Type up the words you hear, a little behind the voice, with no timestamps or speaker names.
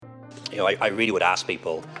I really would ask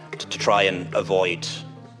people to try and avoid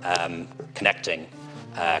connecting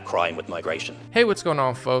crime with migration. Hey, what's going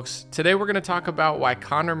on, folks? Today we're going to talk about why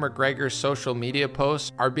Conor McGregor's social media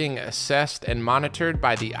posts are being assessed and monitored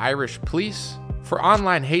by the Irish police for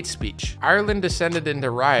online hate speech. Ireland descended into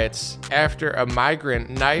riots after a migrant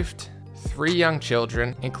knifed 3 young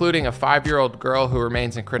children, including a 5-year-old girl who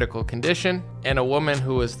remains in critical condition and a woman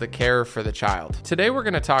who was the carer for the child. Today we're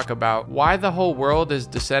going to talk about why the whole world is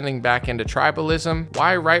descending back into tribalism,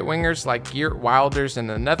 why right-wingers like Geert Wilders in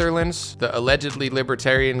the Netherlands, the allegedly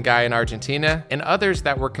libertarian guy in Argentina, and others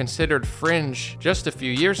that were considered fringe just a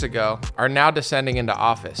few years ago are now descending into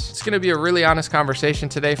office. It's going to be a really honest conversation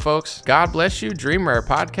today, folks. God bless you. Dream Rare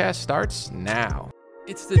Podcast starts now.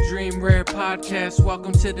 It's the Dream Rare Podcast.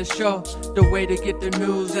 Welcome to the show. The way to get the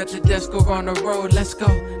news at the desk or on the road. Let's go.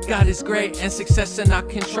 God is great and success in our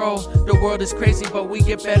control. The world is crazy, but we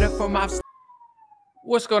get better from our...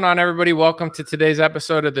 What's going on, everybody? Welcome to today's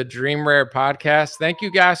episode of the Dream Rare Podcast. Thank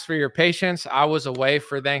you guys for your patience. I was away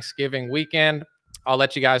for Thanksgiving weekend. I'll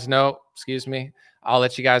let you guys know, I'll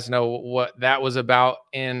let you guys know what that was about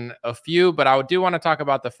in a few, but I do want to talk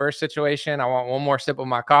about the first situation. I want one more sip of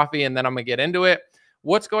my coffee and then I'm going to get into it.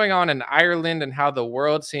 What's going on in Ireland and how the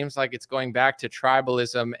world seems like it's going back to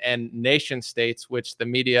tribalism and nation states, which the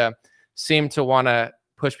media seem to want to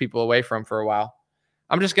push people away from for a while.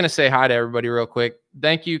 I'm just going to say hi to everybody real quick.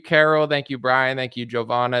 Thank you, Carol. Thank you, Brian. Thank you,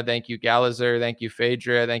 Giovanna. Thank you, Gallagher. Thank you,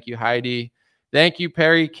 Phaedra. Thank you, Heidi. Thank you,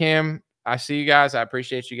 Perry, Kim. I see you guys. I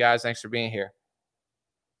appreciate you guys. Thanks for being here.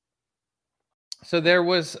 So there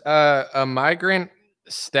was a migrant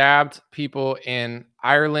stabbed people in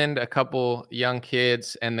Ireland, a couple young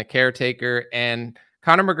kids and the caretaker, and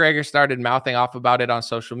Conor McGregor started mouthing off about it on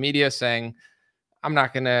social media, saying, I'm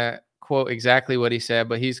not going to quote exactly what he said,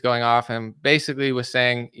 but he's going off and basically was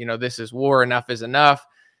saying, this is war, enough is enough.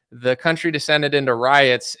 The country descended into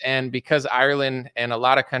riots, and because Ireland and a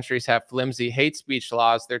lot of countries have flimsy hate speech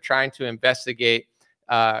laws, they're trying to investigate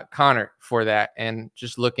Conor for that and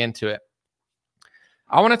just look into it.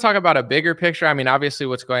 I want to talk about a bigger picture. I mean, obviously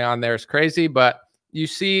what's going on there is crazy, but you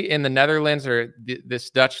see in the Netherlands this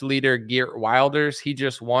Dutch leader, Geert Wilders, he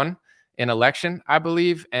just won an election, I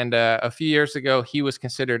believe. And a few years ago, he was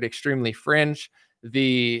considered extremely fringe.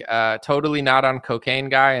 The totally not on cocaine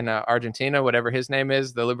guy in Argentina, whatever his name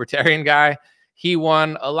is, the libertarian guy, he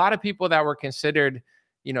won. A lot of people that were considered,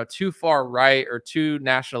 too far right or too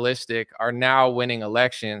nationalistic are now winning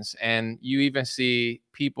elections. And you even see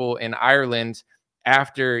people in Ireland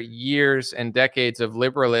after years and decades of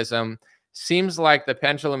liberalism, seems like the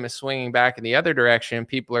pendulum is swinging back in the other direction.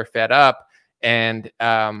 People are fed up, and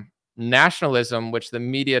nationalism, which the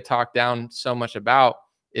media talk down so much about,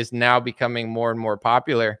 is now becoming more and more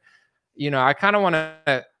popular. I kind of want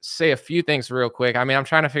to say a few things real quick. I mean, I'm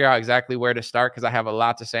trying to figure out exactly where to start because I have a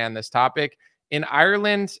lot to say on this topic. In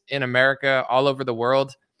Ireland, in America, all over the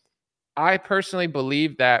world, I personally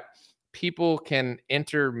believe that people can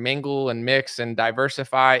intermingle and mix and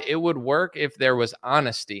diversify. It would work if there was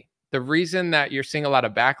honesty. The reason that you're seeing a lot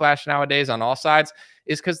of backlash nowadays on all sides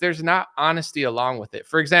is because there's not honesty along with it.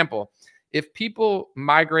 For example, if people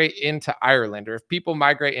migrate into Ireland or if people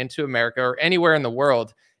migrate into America or anywhere in the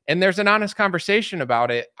world, and there's an honest conversation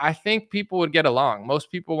about it, I think people would get along. Most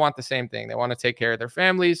people want the same thing. They want to take care of their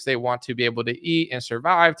families. They want to be able to eat and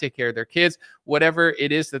survive, take care of their kids, whatever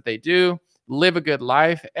it is that they do. Live a good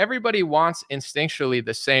life. Everybody wants instinctually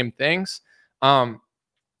the same things.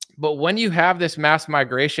 But when you have this mass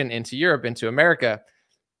migration into Europe, into America,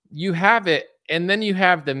 you have it. And then you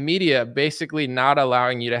have the media basically not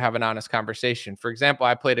allowing you to have an honest conversation. For example,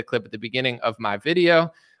 I played a clip at the beginning of my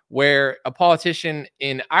video where a politician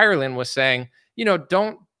in Ireland was saying,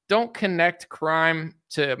 don't connect crime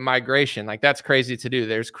to migration. Like, that's crazy to do.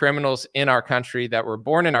 There's criminals in our country that were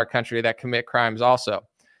born in our country that commit crimes also.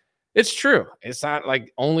 It's true. It's not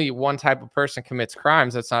like only one type of person commits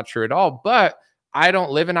crimes. That's not true at all. But I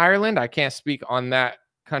don't live in Ireland. I can't speak on that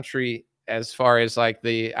country as far as I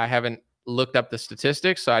haven't looked up the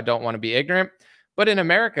statistics, so I don't want to be ignorant. But in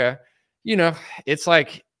America, it's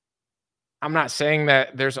like, I'm not saying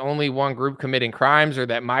that there's only one group committing crimes or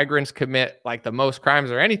that migrants commit like the most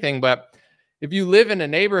crimes or anything. But if you live in a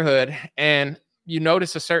neighborhood and you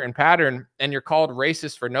notice a certain pattern and you're called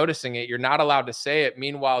racist for noticing it, you're not allowed to say it.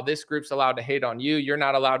 Meanwhile, this group's allowed to hate on you. You're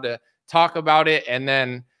not allowed to talk about it. And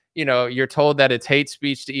then, you're told that it's hate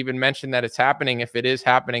speech to even mention that it's happening if it is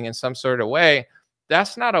happening in some sort of way.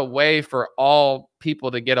 That's not a way for all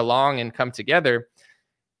people to get along and come together.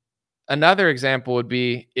 Another example would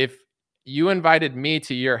be if you invited me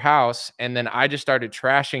to your house and then I just started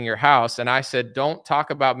trashing your house and I said, don't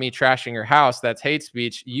talk about me trashing your house, that's hate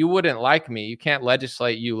speech, you wouldn't like me. You can't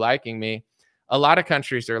legislate you liking me. A lot of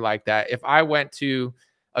countries are like that. If I went to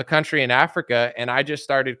a country in Africa and I just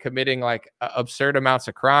started committing like absurd amounts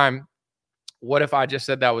of crime, what if I just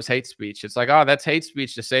said that was hate speech? It's like, oh, that's hate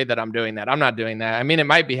speech to say that I'm doing that. I'm not doing that. I mean, it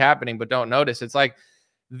might be happening, but don't notice. It's like,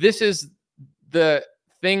 this is the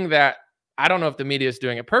thing that I don't know if the media is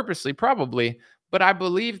doing it purposely, probably, but I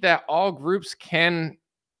believe that all groups can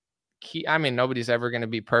keep, I mean, nobody's ever going to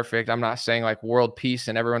be perfect. I'm not saying like world peace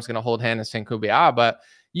and everyone's going to hold hand and sing kumbaya, but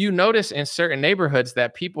you notice in certain neighborhoods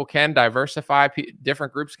that people can diversify,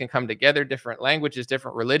 different groups can come together, different languages,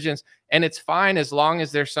 different religions, and it's fine as long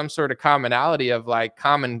as there's some sort of commonality of like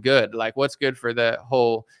common good, like what's good for the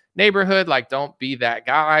whole neighborhood. Like, don't be that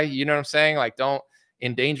guy, you know what I'm saying? Like, don't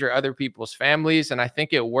endanger other people's families. And I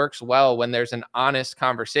think it works well when there's an honest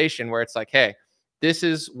conversation where it's like, hey, this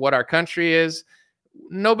is what our country is.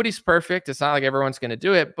 Nobody's perfect. It's not like everyone's going to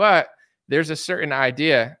do it, but there's a certain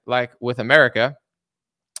idea, like with America.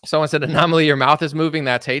 Someone said, anomaly, your mouth is moving.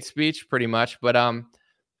 That's hate speech, pretty much. But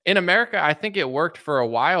in America, I think it worked for a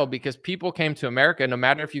while because people came to America, no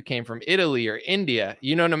matter if you came from Italy or India,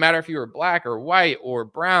 you know, no matter if you were black or white or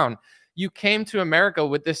brown, you came to America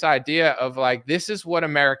with this idea of like, this is what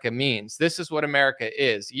America means. This is what America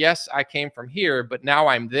is. Yes, I came from here, but now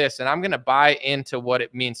I'm this, and I'm going to buy into what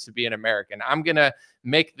it means to be an American. I'm going to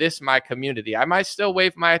make this my community. I might still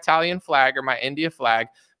wave my Italian flag or my India flag,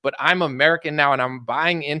 but I'm American now and I'm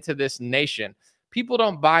buying into this nation. People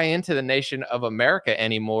don't buy into the nation of America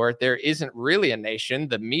anymore. There isn't really a nation.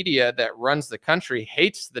 The media that runs the country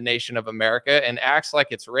hates the nation of America and acts like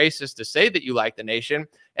it's racist to say that you like the nation.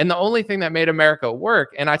 And the only thing that made America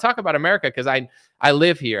work, and I talk about America because I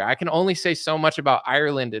live here. I can only say so much about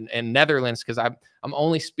Ireland and Netherlands because I'm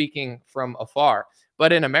only speaking from afar.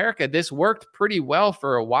 But in America, this worked pretty well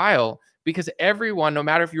for a while because everyone, no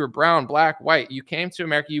matter if you were brown, black, white, you came to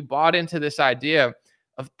America, you bought into this idea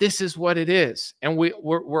of this is what it is. And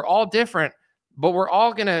we're all different, but we're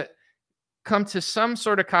all going to come to some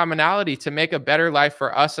sort of commonality to make a better life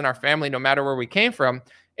for us and our family, no matter where we came from.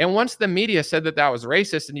 And once the media said that that was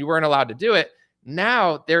racist and you weren't allowed to do it,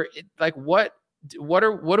 now they're like, what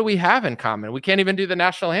do we have in common? We can't even do the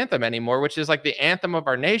national anthem anymore, which is like the anthem of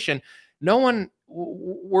our nation. No one,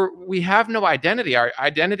 we have no identity. Our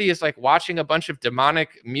identity is like watching a bunch of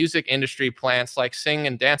demonic music industry plants like sing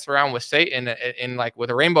and dance around with Satan in like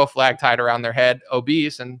with a rainbow flag tied around their head,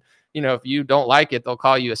 obese. And, you know, if you don't like it, they'll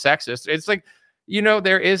call you a sexist. It's like, you know,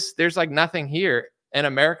 there's like nothing here. And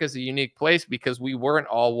America is a unique place because we weren't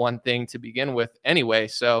all one thing to begin with anyway.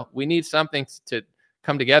 So we need something to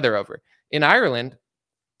come together over. In Ireland,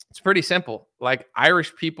 it's pretty simple. Like,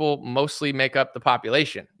 Irish people mostly make up the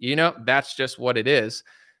population. You know, that's just what it is.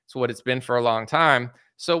 It's what it's been for a long time.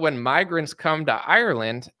 So when migrants come to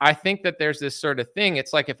Ireland, I think that there's this sort of thing.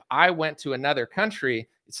 It's like if I went to another country,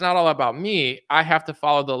 it's not all about me. I have to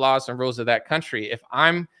follow the laws and rules of that country. If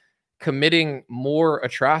I'm committing more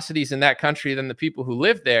atrocities in that country than the people who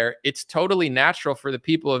live there, it's totally natural for the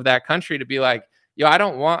people of that country to be like, yo, I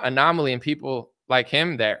don't want anomaly and people like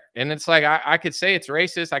him there. And it's like, I could say it's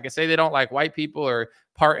racist. I could say they don't like white people or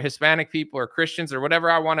part Hispanic people or Christians or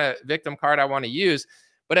whatever I want to victim card I want to use.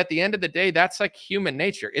 But at the end of the day, that's like human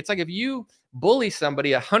nature. It's like if you bully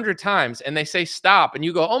somebody 100 times and they say stop and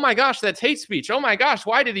you go, oh my gosh, that's hate speech. Oh my gosh,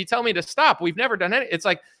 why did he tell me to stop? We've never done it. It's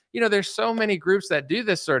like, you know, there's so many groups that do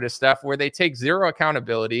this sort of stuff where they take zero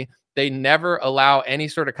accountability. They never allow any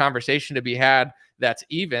sort of conversation to be had that's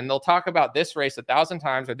even. They'll talk about this race 1,000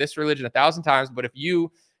 times or this religion 1,000 times, but if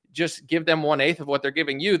you just give them 1/8 of what they're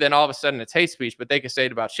giving you, then all of a sudden it's hate speech, but they can say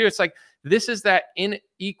it about you. It's like, this is that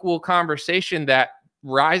unequal conversation that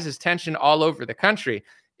rises tension all over the country.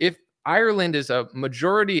 If Ireland is a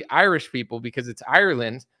majority Irish people because it's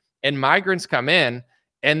Ireland and migrants come in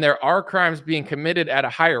and there are crimes being committed at a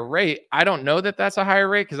higher rate, I don't know that that's a higher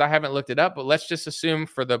rate because I haven't looked it up, but let's just assume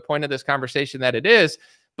for the point of this conversation that it is.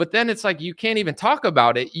 But then it's like, you can't even talk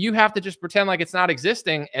about it. You have to just pretend like it's not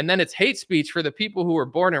existing. And then it's hate speech for the people who were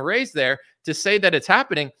born and raised there to say that it's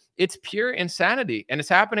happening. It's pure insanity. And it's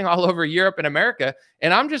happening all over Europe and America.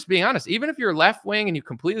 And I'm just being honest, even if you're left wing and you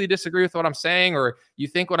completely disagree with what I'm saying, or you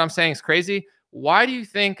think what I'm saying is crazy, why do you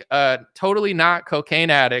think a totally not cocaine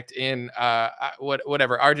addict in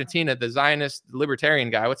whatever Argentina, the Zionist libertarian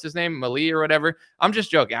guy, what's his name, Mali or whatever? I'm just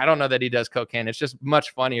joking. I don't know that he does cocaine. It's just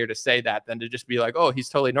much funnier to say that than to just be like, oh, he's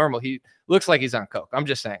totally normal. He looks like he's on coke. I'm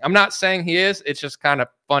just saying. I'm not saying he is. It's just kind of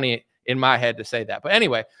funny in my head to say that. But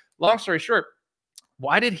anyway, long story short,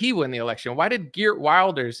 Why did he win the election? Why did Geert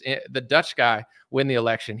Wilders, the Dutch guy, win the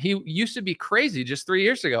election? He used to be crazy just 3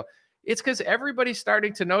 years ago. It's because everybody's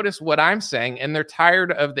starting to notice what I'm saying, and they're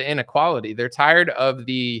tired of the inequality. They're tired of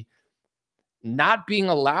the not being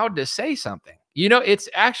allowed to say something. It's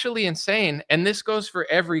actually insane. And this goes for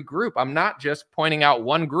every group. I'm not just pointing out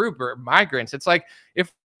one group or migrants. It's like,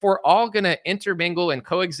 if we're all going to intermingle and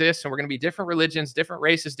coexist, and we're going to be different religions, different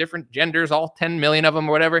races, different genders, all 10 million of them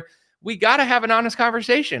or whatever, we got to have an honest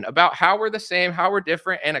conversation about how we're the same, how we're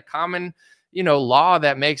different, and a common, law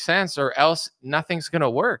that makes sense, or else nothing's going to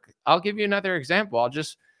work. I'll give you another example. I'll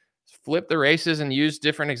just flip the races and use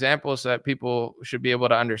different examples that people should be able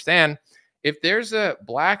to understand. If there's a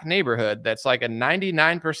black neighborhood that's like a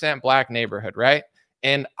 99% black neighborhood, right?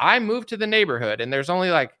 And I move to the neighborhood, and there's only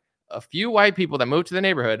like a few white people that move to the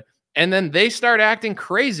neighborhood, and then they start acting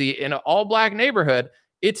crazy in an all black neighborhood,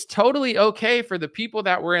 it's totally okay for the people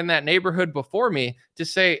that were in that neighborhood before me to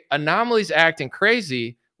say Anomaly's acting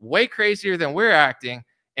crazy, way crazier than we're acting.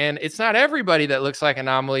 And it's not everybody that looks like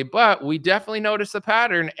Anomaly, but we definitely notice the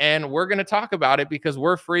pattern, and we're going to talk about it because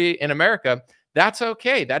we're free in America. That's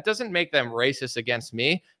okay. That doesn't make them racist against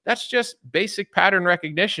me. That's just basic pattern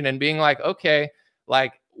recognition and being like, okay,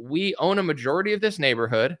 like, we own a majority of this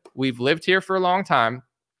neighborhood. We've lived here for a long time.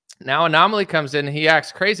 Now Anomaly comes in and he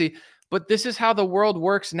acts crazy. But this is how the world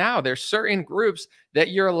works now. There's certain groups that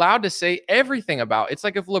you're allowed to say everything about. It's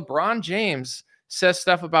like if LeBron James says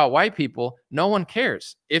stuff about white people, no one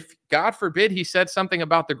cares. If, God forbid, he said something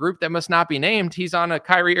about the group that must not be named, he's on a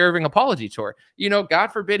Kyrie Irving apology tour. God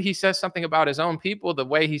forbid he says something about his own people the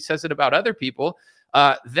way he says it about other people,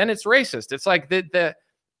 then it's racist. It's like the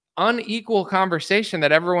unequal conversation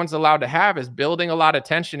that everyone's allowed to have is building a lot of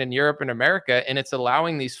tension in Europe and America, and it's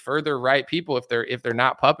allowing these further right people, if they're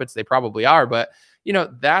not puppets, they probably are, but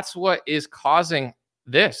that's what is causing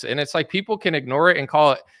this. And it's like, people can ignore it and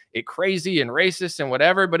call it crazy and racist and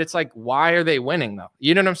whatever, but it's like, why are they winning though?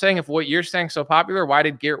 You know what I'm saying? If what you're saying is so popular, why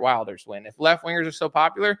did Geert Wilders win? If left wingers are so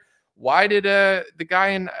popular, why did the guy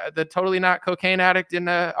in the totally not cocaine addict in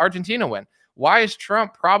Argentina win? Why is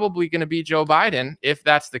Trump probably going to beat Joe Biden if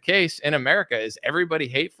that's the case in America? Is everybody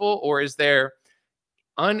hateful, or is there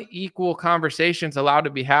unequal conversations allowed to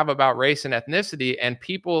be had about race and ethnicity? And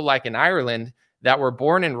people like in Ireland that were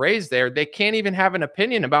born and raised there, they can't even have an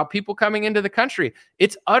opinion about people coming into the country.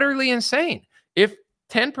 It's utterly insane. If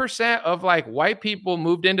 10% of like white people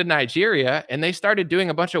moved into Nigeria and they started doing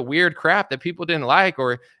a bunch of weird crap that people didn't like,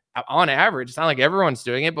 or on average, it's not like everyone's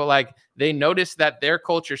doing it, but like they notice that their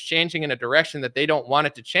culture's changing in a direction that they don't want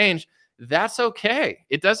it to change, that's okay.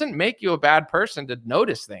 It doesn't make you a bad person to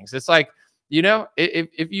notice things. It's like,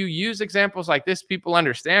 if you use examples like this, people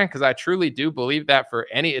understand, because I truly do believe that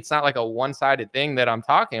it's not like a one-sided thing that I'm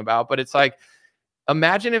talking about, but it's like,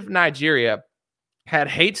 imagine if Nigeria had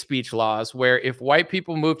hate speech laws where if white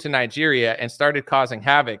people moved to Nigeria and started causing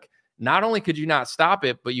havoc, not only could you not stop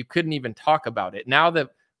it, but you couldn't even talk about it. Now the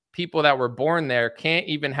people that were born there can't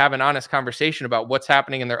even have an honest conversation about what's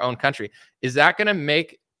happening in their own country. Is that going to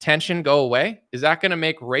make tension go away? Is that going to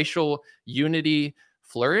make racial unity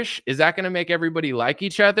flourish? Is that going to make everybody like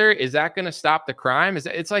each other? Is that going to stop the crime?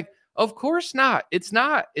 It's like, of course not. It's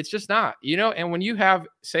not. It's just not. And when you have,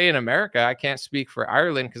 say in America, I can't speak for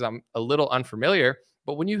Ireland because I'm a little unfamiliar,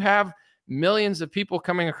 but when you have millions of people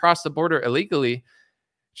coming across the border illegally,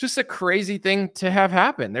 it's just a crazy thing to have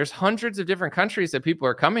happen. There's hundreds of different countries that people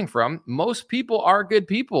are coming from. Most people are good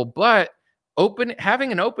people, but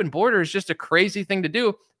having an open border is just a crazy thing to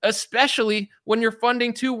do, especially when you're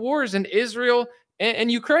funding two wars in Israel and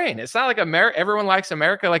Ukraine. It's not like everyone likes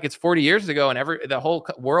America like it's 40 years ago and the whole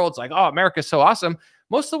world's like, oh, America's so awesome.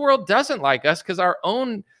 Most of the world doesn't like us because our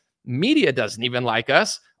own media doesn't even like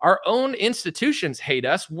us. Our own institutions hate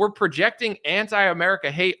us. We're projecting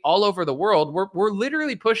anti-America hate all over the world. We're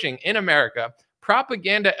literally pushing in America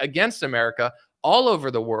propaganda against America all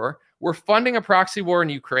over the world. We're funding a proxy war in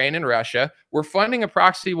Ukraine and Russia. We're funding a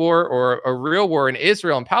proxy war or a real war in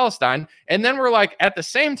Israel and Palestine. And then we're like, at the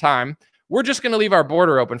same time, we're just going to leave our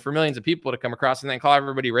border open for millions of people to come across and then call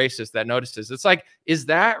everybody racist that notices. It's like, is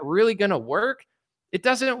that really going to work? It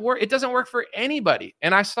doesn't work. It doesn't work for anybody.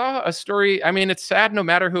 And I saw a story. I mean, it's sad no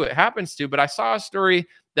matter who it happens to, but I saw a story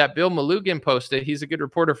that Bill Malugin posted. He's a good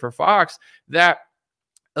reporter for Fox, that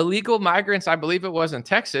illegal migrants, I believe it was in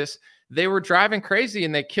Texas, they were driving crazy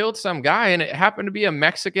and they killed some guy. And it happened to be a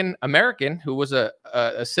Mexican American who was a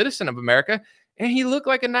citizen of America. And he looked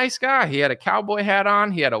like a nice guy. He had a cowboy hat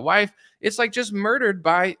on. He had a wife. It's like just murdered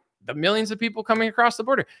by the millions of people coming across the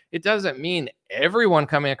border. It doesn't mean everyone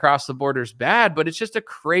coming across the border is bad, but it's just a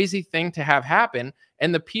crazy thing to have happen.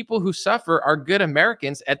 And the people who suffer are good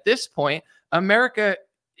Americans at this point, America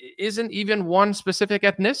isn't even one specific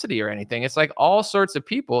ethnicity or anything. It's like all sorts of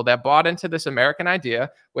people that bought into this American idea,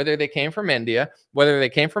 whether they came from India, whether they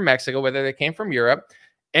came from Mexico, whether they came from Europe.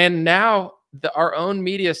 And now our own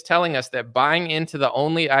media is telling us that buying into the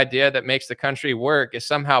only idea that makes the country work is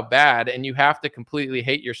somehow bad, and you have to completely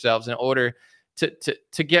hate yourselves in order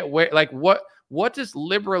to get where. Like, what does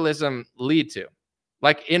liberalism lead to?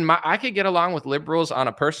 Like, I could get along with liberals on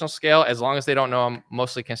a personal scale as long as they don't know I'm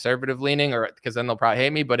mostly conservative leaning, or because then they'll probably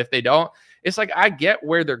hate me. But if they don't, it's like I get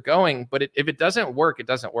where they're going, but if it doesn't work, it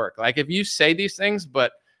doesn't work. Like, if you say these things,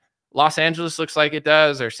 but Los Angeles looks like it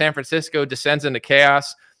does, or San Francisco descends into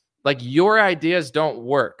chaos, like, your ideas don't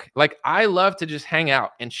work. Like, I love to just hang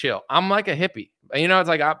out and chill. I'm like a hippie, it's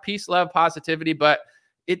like peace, love, positivity. But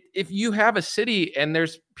if you have a city and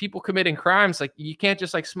there's people committing crimes, like, you can't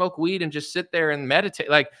just like smoke weed and just sit there and meditate.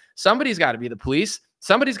 Like, somebody's got to be the police.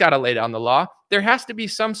 Somebody's got to lay down the law. There has to be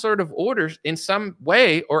some sort of orders in some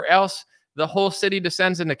way, or else the whole city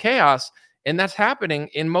descends into chaos. And that's happening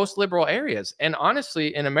in most liberal areas. And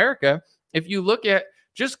honestly, in America, if you look at,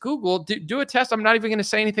 just Google, do a test. I'm not even going to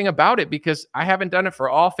say anything about it because I haven't done it for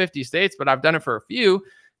all 50 states, but I've done it for a few.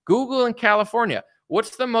 Google in California.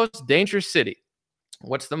 What's the most dangerous city?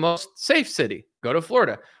 What's the most safe city? Go to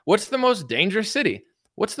Florida. What's the most dangerous city?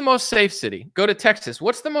 What's the most safe city? Go to Texas.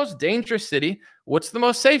 What's the most dangerous city? What's the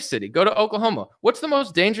most safe city? Go to Oklahoma. What's the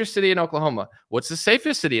most dangerous city in Oklahoma? What's the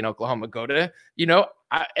safest city in Oklahoma? Go to,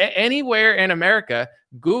 anywhere in America,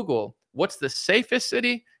 Google what's the safest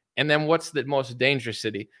city and then what's the most dangerous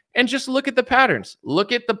city. And just look at the patterns.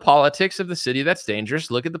 Look at the politics of the city that's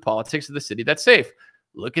dangerous. Look at the politics of the city that's safe.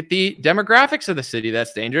 Look at the demographics of the city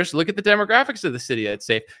that's dangerous. Look at the demographics of the city that's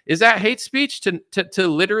safe. Is that hate speech to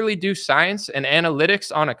literally do science and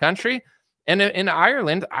analytics on a country? And in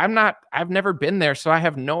Ireland, I've never been there, so I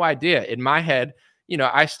have no idea. In my head,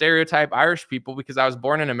 I stereotype Irish people because I was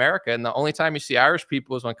born in America, and the only time you see Irish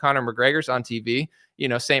people is when Conor McGregor's on TV.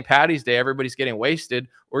 St. Patty's Day, everybody's getting wasted,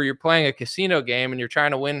 or you're playing a casino game and you're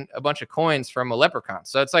trying to win a bunch of coins from a leprechaun.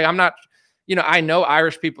 So it's like, I'm not, I know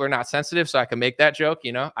Irish people are not sensitive, so I can make that joke.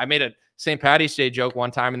 I made a St. Patty's Day joke one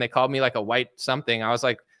time and they called me like a white something. I was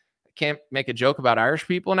like, I can't make a joke about Irish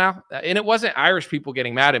people now. And it wasn't Irish people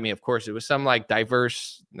getting mad at me, of course. It was some like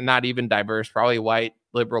diverse, not even diverse, probably white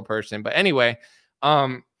liberal person. But anyway,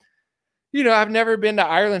 I've never been to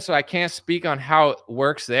Ireland, so I can't speak on how it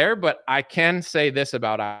works there, but I can say this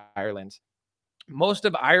about Ireland. Most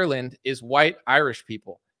of Ireland is white Irish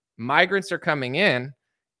people. Migrants are coming in.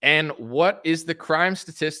 And what is the crime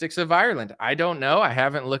statistics of Ireland? I don't know. I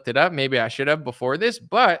haven't looked it up. Maybe I should have before this.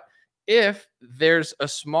 But if there's a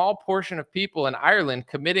small portion of people in Ireland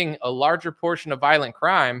committing a larger portion of violent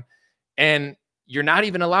crime, and you're not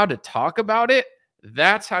even allowed to talk about it,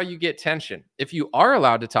 that's how you get tension. If you are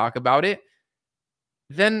allowed to talk about it,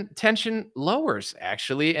 then tension lowers,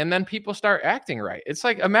 actually, and then people start acting right. It's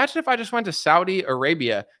like, imagine if I just went to Saudi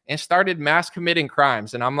Arabia and started mass committing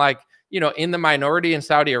crimes, and I'm like, in the minority in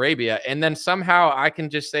Saudi Arabia, and then somehow I can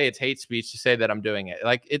just say it's hate speech to say that I'm doing it.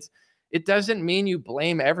 Like, it doesn't mean you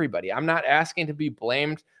blame everybody. I'm not asking to be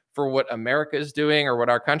blamed for what America is doing or what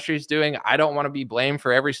our country is doing. I don't want to be blamed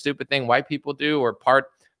for every stupid thing white people do, or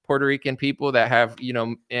Puerto Rican people that have,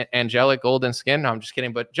 angelic golden skin. No, I'm just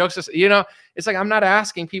kidding. But jokes, it's like, I'm not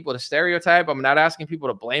asking people to stereotype. I'm not asking people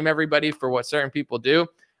to blame everybody for what certain people do.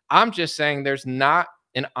 I'm just saying there's not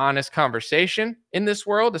an honest conversation in this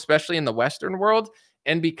world, especially in the Western world.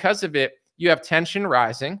 And because of it, you have tension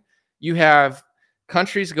rising. You have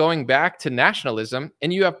countries going back to nationalism,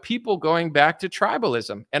 and you have people going back to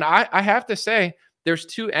tribalism. And I have to say, there's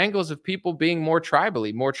two angles of people being more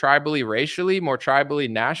tribally racially, more tribally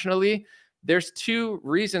nationally. There's two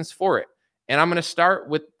reasons for it. And I'm going to start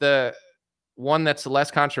with the one that's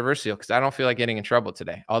less controversial, because I don't feel like getting in trouble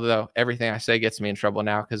today. Although everything I say gets me in trouble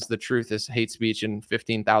now, because the truth is hate speech in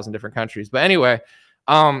 15,000 different countries. But anyway,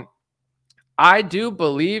 I do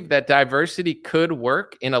believe that diversity could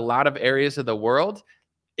work in a lot of areas of the world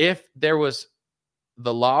if there was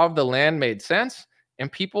the law of the land made sense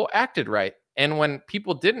and people acted right. And when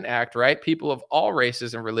people didn't act right, people of all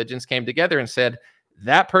races and religions came together and said,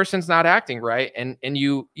 that person's not acting right. And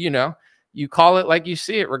you call it like you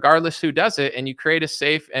see it, regardless who does it, and you create a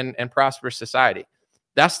safe and prosperous society.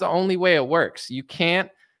 That's the only way it works. You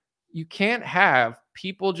can't have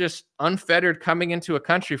people just unfettered coming into a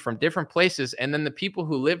country from different places, and then the people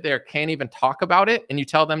who live there can't even talk about it, and you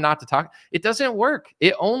tell them not to talk. It doesn't work.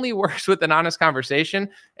 It only works with an honest conversation,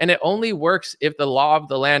 and it only works if the law of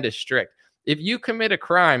the land is strict. If you commit a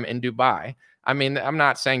crime in Dubai, I mean, I'm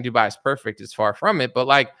not saying Dubai is perfect, it's far from it, but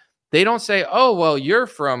like, They don't say, oh, well, you're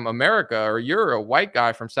from America, or you're a white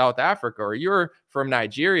guy from South Africa, or you're from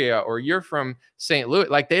Nigeria, or you're from St. Louis.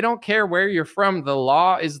 Like, they don't care where you're from. The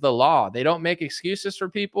law is the law. They don't make excuses for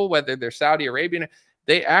people, whether they're Saudi Arabian.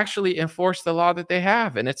 They actually enforce the law that they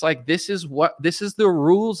have. And it's like, this is the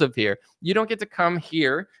rules of here. You don't get to come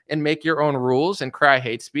here and make your own rules and cry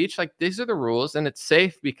hate speech. Like, these are the rules, and it's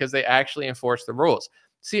safe because they actually enforce the rules.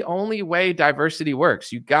 It's the only way diversity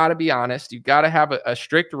works. You got to be honest. You got to have a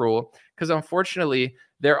strict rule, because unfortunately,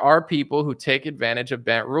 there are people who take advantage of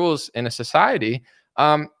bent rules in a society.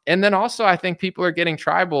 And then also, I think people are getting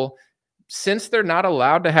tribal since they're not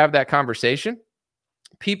allowed to have that conversation.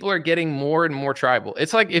 People are getting more and more tribal.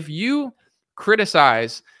 It's like, if you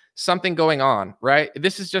criticize something going on, right?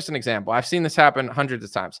 This is just an example. I've seen this happen hundreds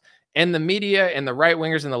of times. And the media and the right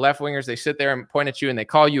wingers and the left wingers, they sit there and point at you and they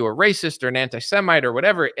call you a racist or an anti-Semite or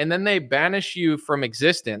whatever. And then they banish you from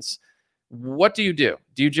existence. What do? Do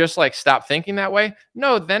you just like stop thinking that way?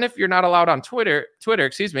 No. Then if you're not allowed on Twitter,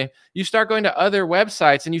 you start going to other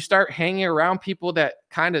websites and you start hanging around people that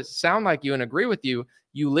kind of sound like you and agree with you.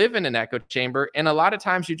 You live in an echo chamber. And a lot of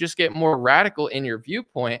times you just get more radical in your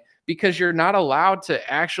viewpoint because you're not allowed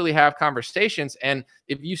to actually have conversations. And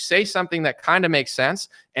if you say something that kind of makes sense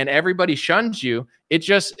and everybody shuns you, it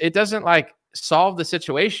doesn't like solve the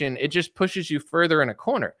situation. It just pushes you further in a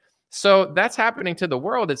corner. So that's happening to the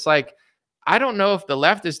world. It's like, I don't know if the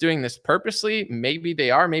left is doing this purposely. Maybe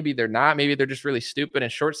they are, maybe they're not. Maybe they're just really stupid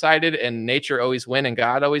and short-sighted, and nature always wins and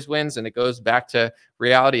God always wins, and it goes back to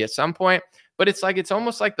reality at some point. But it's like, it's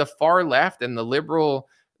almost like the far left and the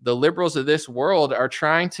liberals of this world are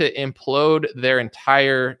trying to implode their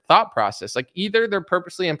entire thought process. Like, either they're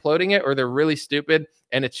purposely imploding it or they're really stupid,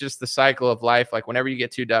 and it's just the cycle of life. Like, whenever you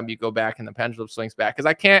get too dumb, you go back and the pendulum swings back. Because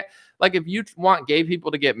I can't, like, if you want gay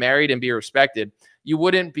people to get married and be respected, you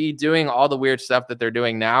wouldn't be doing all the weird stuff that they're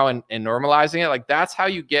doing now and normalizing it. Like, that's how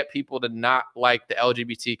you get people to not like the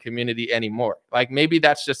LGBT community anymore. Like, maybe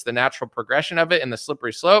that's just the natural progression of it and the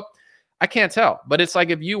slippery slope. I can't tell. But it's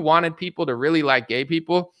like, if you wanted people to really like gay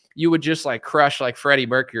people, you would just like crush like Freddie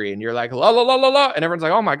Mercury, and you're like, la, la, la, la, la. And everyone's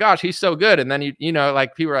like, oh my gosh, he's so good. And then you know,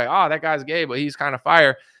 like, people are like, oh, that guy's gay, but he's kind of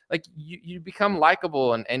fire. Like, you become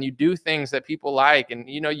likable, and you do things that people like, and,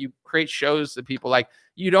 you know, you create shows that people like.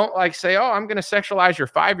 You don't like say, oh, I'm going to sexualize your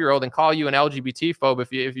 5-year-old and call you an LGBT phobe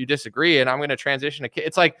if you disagree, and I'm going to transition a kid.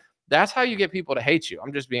 It's like, that's how you get people to hate you.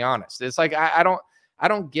 I'm just being honest. It's like, I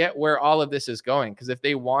don't get where all of this is going, because if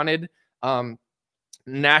they wanted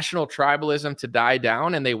national tribalism to die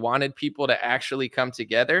down and they wanted people to actually come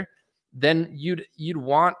together, then you'd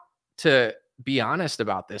want to be honest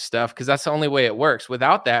about this stuff, because that's the only way it works.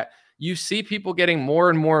 Without that, you see people getting more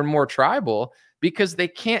and more and more tribal because they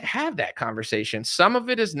can't have that conversation. Some of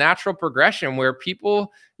it is natural progression where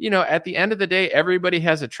people, you know, at the end of the day, everybody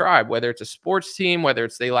has a tribe, whether it's a sports team, whether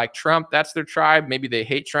it's they like Trump, that's their tribe. Maybe they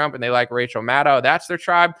hate Trump and they like Rachel Maddow, that's their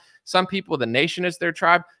tribe. Some people, the nation is their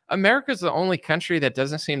tribe. America's the only country that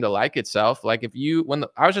doesn't seem to like itself. Like,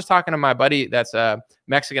 I was just talking to my buddy that's a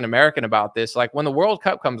Mexican American about this. Like, when the World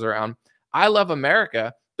Cup comes around, I love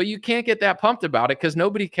America, but you can't get that pumped about it because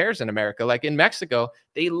nobody cares in America. Like, in Mexico,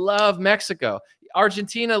 they love Mexico.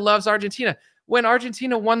 Argentina loves Argentina. When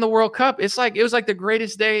Argentina won the World Cup, it was like the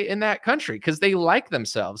greatest day in that country because they like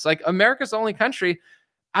themselves. Like, America's the only country.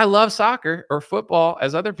 I love soccer, or football,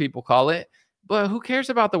 as other people call it. But who cares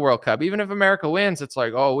about the World Cup? Even if America wins, it's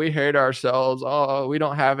like, oh, we hate ourselves. Oh, we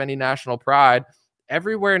don't have any national pride.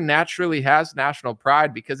 Everywhere naturally has national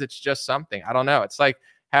pride because it's just something. I don't know. It's like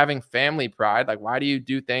having family pride. Like, why do you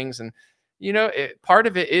do things? And, you know, part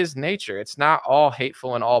of it is nature. It's not all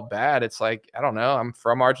hateful and all bad. It's like, I don't know. I'm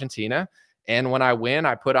from Argentina, and when I win,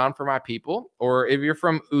 I put on for my people. Or if you're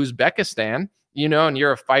from Uzbekistan, you know, and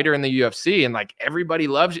you're a fighter in the UFC, and like everybody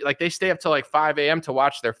loves you. Like, they stay up till like 5 a.m. to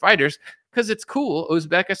watch their fighters because it's cool.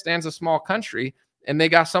 Uzbekistan's a small country and they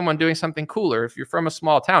got someone doing something cooler. If you're from a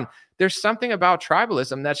small town, there's something about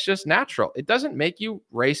tribalism that's just natural. It doesn't make you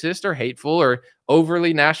racist or hateful or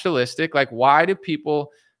overly nationalistic. Like, why do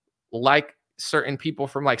people like certain people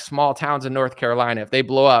from like small towns in North Carolina if they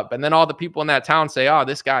blow up, and then all the people in that town say, oh,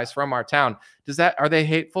 this guy's from our town? Are they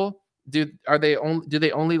hateful? Do they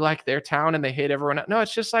only like their town and they hate everyone else? No,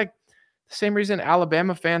 it's just like the same reason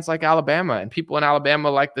Alabama fans like Alabama and people in Alabama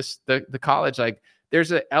like the college. Like,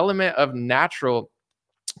 there's an element of natural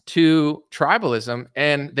to tribalism,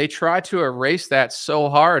 and they try to erase that so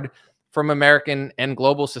hard from American and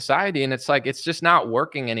global society. And it's like, it's just not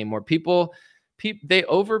working anymore. People, they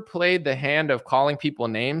overplayed the hand of calling people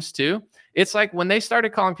names too. It's like when they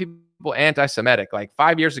started calling people anti-Semitic, like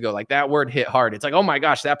 5 years ago, like that word hit hard. It's like, oh my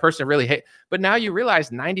gosh, that person really hate. But now you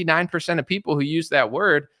realize 99% of people who use that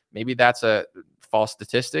word maybe that's a false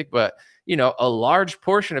statistic, but a large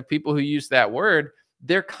portion of people who use that word,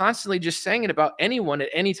 they're constantly just saying it about anyone at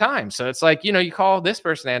any time. So it's like, you call this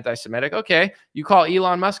person anti-Semitic. Okay. You call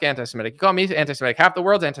Elon Musk anti-Semitic. You call me anti-Semitic. Half the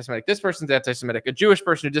world's anti-Semitic. This person's anti-Semitic. A Jewish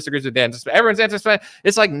person who disagrees with anti-Semitic. Everyone's anti-Semitic.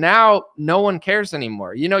 It's like now no one cares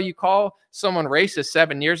anymore. You call someone racist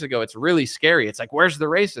 7 years ago. It's really scary. It's like, where's the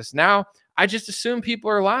racist? Now I just assume people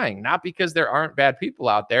are lying, not because there aren't bad people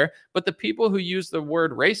out there, but the people who use the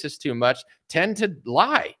word racist too much tend to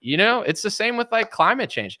lie. It's the same with like climate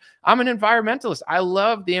change. I'm an environmentalist. I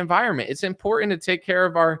love the environment. It's important to take care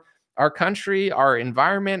of our country, our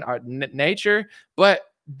environment, our nature. But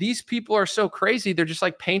these people are so crazy. They're just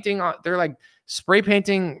like they're like spray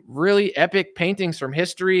painting really epic paintings from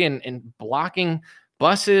history and blocking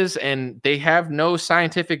buses, and they have no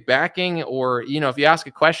scientific backing, or if you ask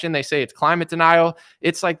a question, they say it's climate denial.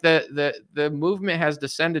 It's like the movement has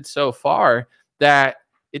descended so far that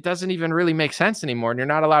it doesn't even really make sense anymore, and you're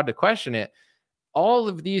not allowed to question it. All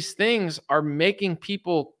of these things are making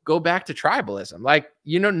people go back to tribalism. Like,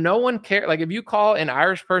 no one cares. Like, if you call an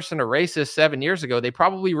Irish person a racist 7 years ago, they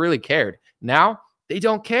probably really cared. Now they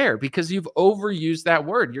don't care because you've overused that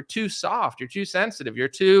word. You're too soft. You're too sensitive.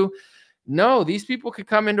 No, these people could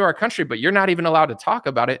come into our country, but you're not even allowed to talk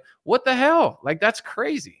about it. What the hell? Like, that's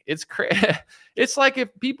crazy. It's It's like if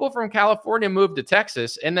people from California moved to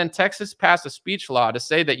Texas and then Texas passed a speech law to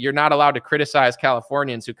say that you're not allowed to criticize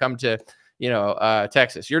Californians who come to,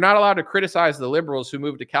 Texas. You're not allowed to criticize the liberals who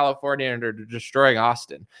moved to California and are destroying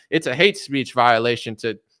Austin. It's a hate speech violation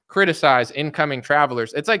to criticize incoming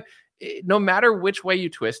travelers. It's like, no matter which way you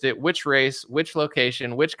twist it, which race, which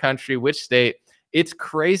location, which country, which state, it's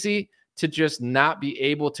crazy to just not be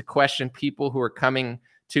able to question people who are coming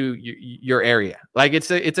to your area. Like, it's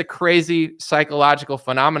a crazy psychological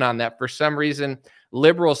phenomenon that for some reason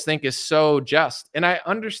liberals think is so just. And I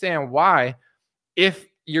understand why. If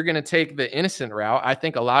you're going to take the innocent route, I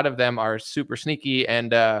think a lot of them are super sneaky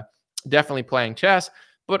and definitely playing chess.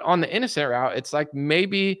 But on the innocent route, it's like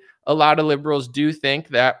maybe a lot of liberals do think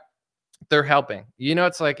that they're helping.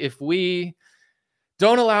 It's like, if we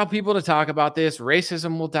don't allow people to talk about this,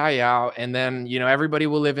 racism will die out, and then everybody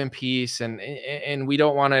will live in peace, and we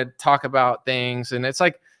don't want to talk about things. And it's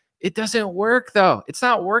like, it doesn't work though. It's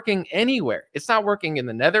not working anywhere. It's not working in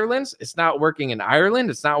the Netherlands. It's not working in Ireland.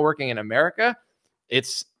 It's not working in America.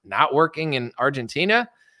 It's not working in Argentina.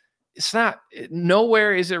 It's not.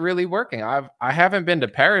 Nowhere is it really working. I haven't been to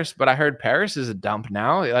Paris, but I heard Paris is a dump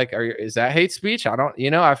now. Like, is that hate speech? I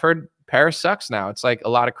don't. I've heard Paris sucks now. It's like a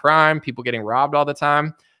lot of crime, people getting robbed all the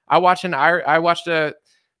time. I watched a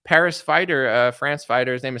Paris fighter, a France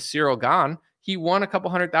fighter. His name is Cyril Gane. He won a couple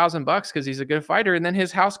 $100,000 because he's a good fighter, and then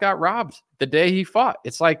his house got robbed the day he fought.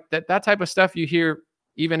 It's like that type of stuff you hear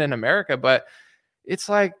even in America, but it's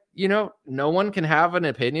like, no one can have an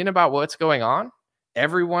opinion about what's going on.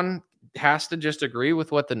 Everyone has to just agree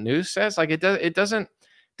with what the news says. Like, it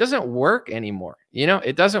doesn't work anymore.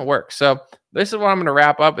 It doesn't work. So this is what I'm going to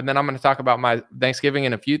wrap up, and then I'm going to talk about my Thanksgiving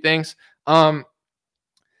and a few things.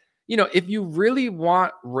 If you really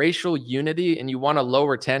want racial unity and you want to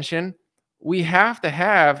lower tension, we have to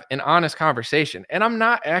have an honest conversation. And I'm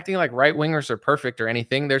not acting like right wingers are perfect or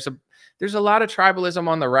anything. There's a lot of tribalism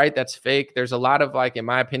on the right that's fake. There's a lot of, like, in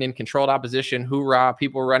my opinion, controlled opposition, hoorah,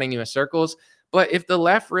 people running you in circles. But if the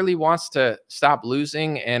left really wants to stop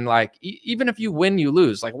losing, and like, even if you win, you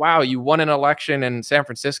lose. Like, wow, you won an election in San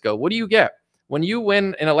Francisco. What do you get? When you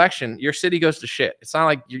win an election, your city goes to shit. It's not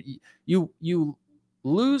like you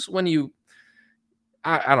lose when you,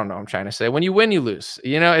 I don't know what I'm trying to say. When you win, you lose.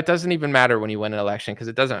 It doesn't even matter when you win an election because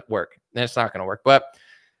it doesn't work. And it's not going to work. But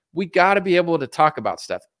we got to be able to talk about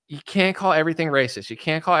stuff. You can't call everything racist. You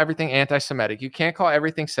can't call everything anti-Semitic. You can't call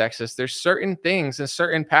everything sexist. There's certain things and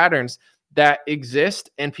certain patterns that exist,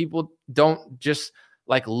 and people don't just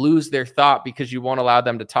like lose their thought because you won't allow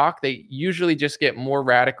them to talk. They usually just get more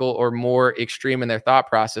radical or more extreme in their thought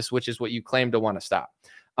process, which is what you claim to want to stop.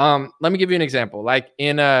 Let me give you an example. Like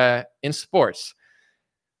in sports,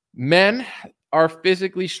 men are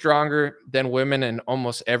physically stronger than women in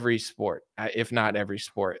almost every sport, if not every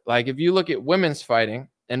sport. Like, if you look at women's fighting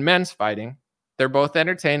and men's fighting, they're both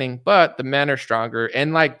entertaining, but the men are stronger.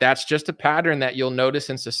 And like, that's just a pattern that you'll notice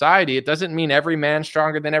in society. It doesn't mean every man's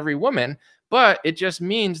stronger than every woman, but it just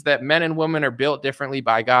means that men and women are built differently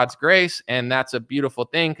by God's grace. And that's a beautiful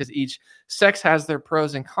thing, because each sex has their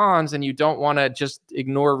pros and cons, and you don't want to just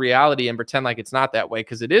ignore reality and pretend like it's not that way,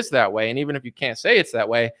 because it is that way. And even if you can't say it's that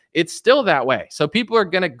way, it's still that way. So people are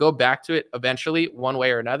going to go back to it eventually, one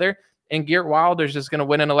way or another. And Geert Wilders is going to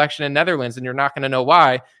win an election in Netherlands, and you're not going to know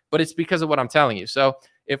why, but it's because of what I'm telling you. So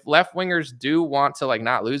if left wingers do want to like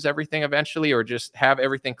not lose everything eventually, or just have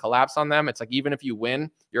everything collapse on them, it's like, even if you win,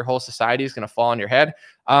 your whole society is going to fall on your head.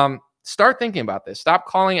 Start thinking about this. Stop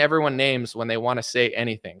calling everyone names when they want to say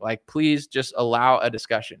anything. Like, please just allow a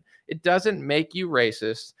discussion. It doesn't make you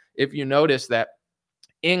racist if you notice that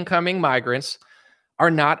incoming migrants are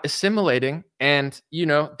not assimilating, and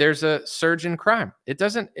there's a surge in crime. It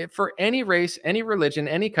doesn't, for any race, any religion,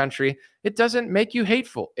 any country, it doesn't make you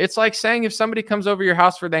hateful. It's like saying if somebody comes over your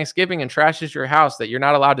house for Thanksgiving and trashes your house, that you're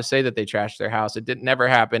not allowed to say that they trashed their house. It never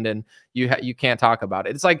happened, and you can't talk about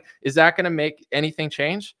it. It's like, is that going to make anything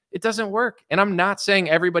change? It doesn't work. And I'm not saying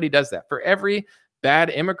everybody does that. For every bad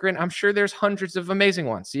immigrant, I'm sure there's hundreds of amazing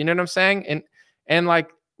ones. You know what I'm saying? And like,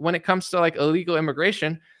 when it comes to like illegal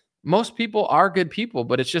immigration, most people are good people,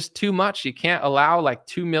 but it's just too much. You can't allow like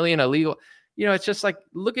 2 million illegal. It's just like,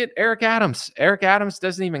 look at Eric Adams. Eric Adams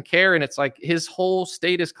doesn't even care. And it's like his whole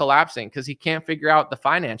state is collapsing because he can't figure out the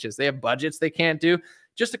finances. They have budgets they can't do.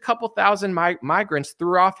 Just a couple thousand migrants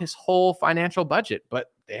threw off his whole financial budget,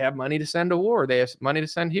 but they have money to send to war. They have money to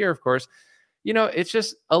send here, of course. It's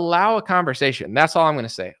just allow a conversation. That's all I'm going to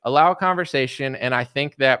say. Allow a conversation. And I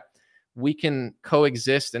think that we can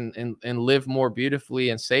coexist and live more beautifully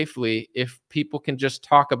and safely if people can just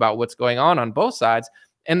talk about what's going on both sides.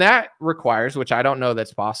 And that requires, which I don't know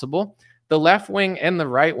that's possible, the left wing and the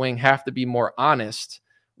right wing have to be more honest,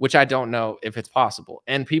 which I don't know if it's possible.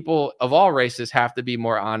 And people of all races have to be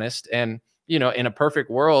more honest. And, in a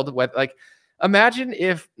perfect world, imagine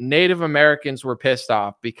if Native Americans were pissed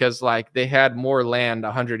off because like they had more land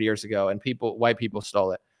 100 years ago and white people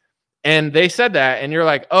stole it. And they said that, and you're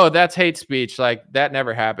like, oh, that's hate speech. Like, that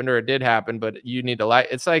never happened, or it did happen, but you need to like,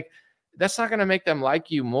 it's like, that's not going to make them like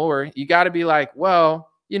you more. You got to be like, well,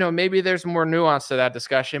 maybe there's more nuance to that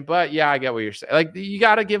discussion, but yeah, I get what you're saying. Like, you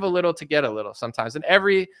got to give a little to get a little sometimes. And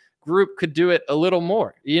every group could do it a little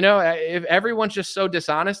more. If everyone's just so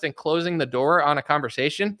dishonest and closing the door on a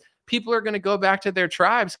conversation, people are going to go back to their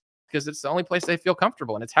tribes because it's the only place they feel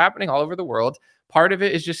comfortable. And it's happening all over the world. Part of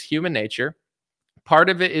it is just human nature.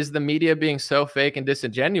 Part of it is the media being so fake and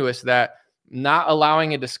disingenuous that not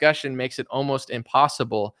allowing a discussion makes it almost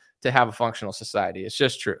impossible to have a functional society. It's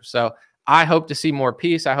just true. So I hope to see more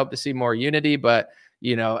peace. I hope to see more unity, but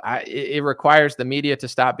it requires the media to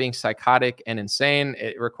stop being psychotic and insane.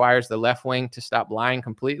 It requires the left wing to stop lying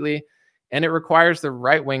completely. And it requires the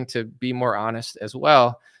right wing to be more honest as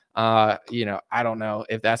well. I don't know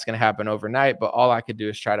if that's going to happen overnight, but all I could do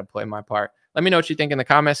is try to play my part. Let me know what you think in the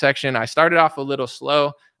comment section. I started off a little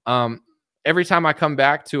slow. Every time I come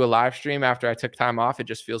back to a live stream after I took time off, it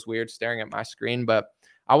just feels weird staring at my screen. But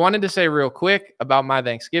I wanted to say real quick about my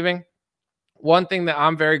Thanksgiving. One thing that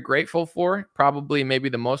I'm very grateful for, probably maybe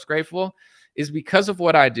the most grateful, is because of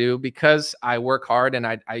what I do, because I work hard and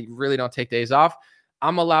I really don't take days off.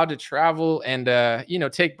 I'm allowed to travel and,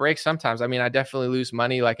 take breaks sometimes. I mean, I definitely lose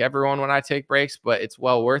money like everyone when I take breaks, but it's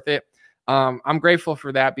well worth it. I'm grateful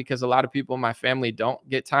for that because a lot of people in my family don't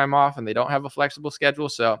get time off and they don't have a flexible schedule.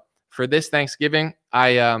 So for this Thanksgiving,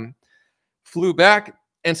 I flew back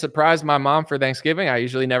and surprised my mom for Thanksgiving. I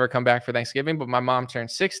usually never come back for Thanksgiving, but my mom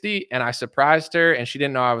turned 60 and I surprised her and she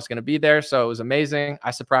didn't know I was going to be there. So it was amazing.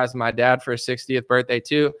 I surprised my dad for his 60th birthday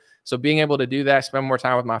too. So being able to do that, spend more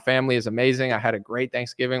time with my family is amazing. I had a great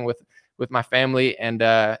Thanksgiving with my family and,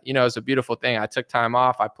 it was a beautiful thing. I took time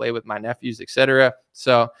off. I played with my nephews, etc.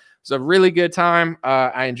 So it's a really good time.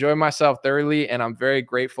 I enjoy myself thoroughly, and I'm very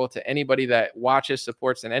grateful to anybody that watches,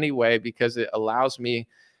 supports in any way because it allows me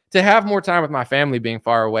to have more time with my family being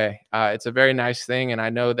far away. It's a very nice thing, and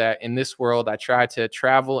I know that in this world, I try to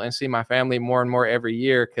travel and see my family more and more every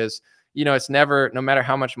year because, it's never, no matter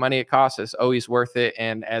how much money it costs, it's always worth it.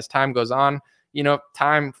 And as time goes on,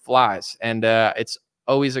 time flies, and it's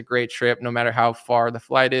always a great trip, no matter how far the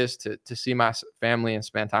flight is, to see my family and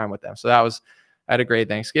spend time with them. So I had a great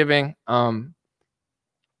Thanksgiving.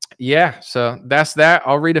 Yeah, so that's that.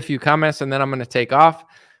 I'll read a few comments and then I'm going to take off.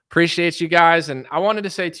 Appreciate you guys. And I wanted to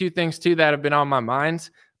say two things too that have been on my mind.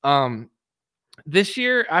 This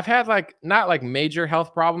year I've had not like major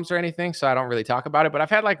health problems or anything, so I don't really talk about it, but I've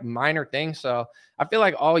had like minor things. So I feel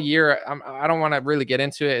like all year I don't want to really get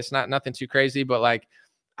into it. It's nothing too crazy, but like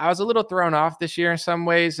I was a little thrown off this year in some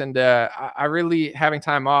ways. And I really, having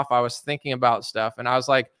time off, I was thinking about stuff and I was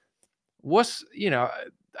like,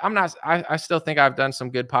 I still think I've done some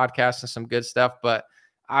good podcasts and some good stuff, but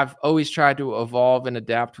I've always tried to evolve and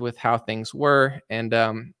adapt with how things were. And,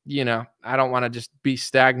 I don't want to just be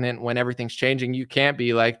stagnant when everything's changing. You can't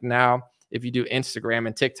be like now, if you do Instagram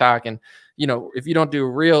and TikTok and, if you don't do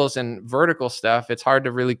reels and vertical stuff, it's hard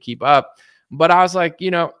to really keep up. But I was like,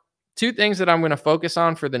 two things that I'm going to focus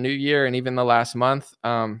on for the new year and even the last month,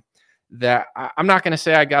 that I'm not going to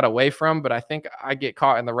say I got away from, but I think I get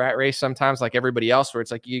caught in the rat race sometimes, like everybody else, where it's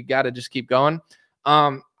like you got to just keep going.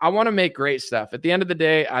 I want to make great stuff. At the end of the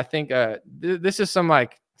day, I think this is some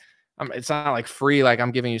like, it's not like free, like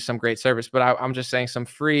I'm giving you some great service, but I'm just saying some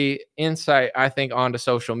free insight, I think, onto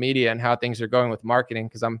social media and how things are going with marketing,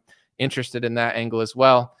 because I'm interested in that angle as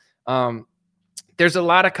well. There's a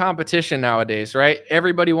lot of competition nowadays, right?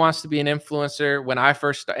 Everybody wants to be an influencer. When I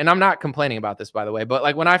first, and I'm not complaining about this, by the way, but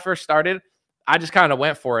like when I first started, I just kind of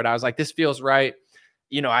went for it. I was like, this feels right.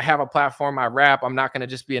 I have a platform, I rap. I'm not going to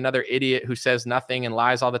just be another idiot who says nothing and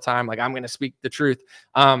lies all the time. Like, I'm going to speak the truth.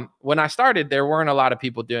 When I started, there weren't a lot of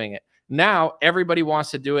people doing it. Now everybody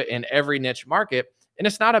wants to do it in every niche market. And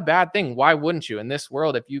it's not a bad thing. Why wouldn't you? In this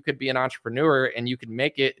world, if you could be an entrepreneur and you could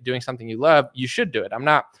make it doing something you love, you should do it. I'm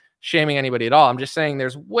not shaming anybody at all. I'm just saying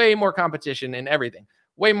there's way more competition in everything.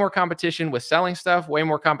 Way more competition with selling stuff, way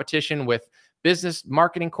more competition with business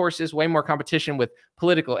marketing courses, way more competition with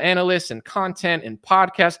political analysts and content and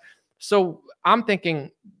podcasts. So I'm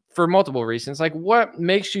thinking, for multiple reasons, like, what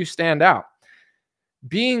makes you stand out?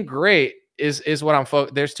 Being great is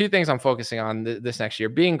what there's two things I'm focusing on this next year.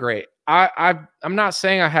 Being great. I'm not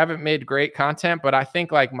saying I haven't made great content, but I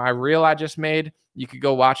think like my reel I just made, you could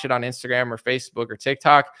go watch it on Instagram or Facebook or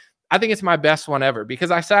TikTok. I think it's my best one ever,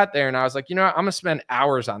 because I sat there and I was like, I'm going to spend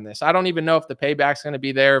hours on this. I don't even know if the payback's going to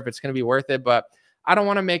be there, if it's going to be worth it, but I don't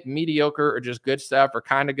want to make mediocre or just good stuff or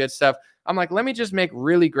kind of good stuff. I'm like, let me just make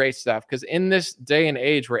really great stuff. Because in this day and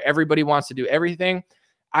age where everybody wants to do everything,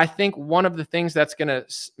 I think one of the things that's going to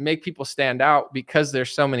make people stand out, because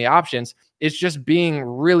there's so many options, is just being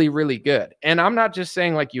really, really good. And I'm not just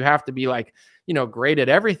saying like you have to be like, great at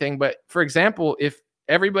everything. But for example, if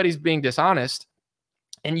everybody's being dishonest,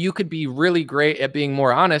 and you could be really great at being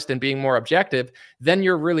more honest and being more objective, then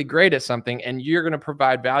you're really great at something and you're going to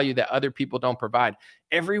provide value that other people don't provide.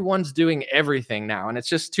 Everyone's doing everything now, and it's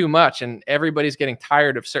just too much, and everybody's getting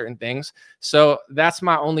tired of certain things. So that's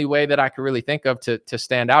my only way that I can really think of to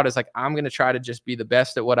stand out, is like, I'm going to try to just be the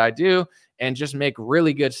best at what I do and just make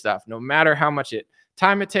really good stuff, no matter how much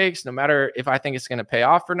time it takes, no matter if I think it's going to pay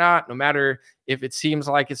off or not, no matter if it seems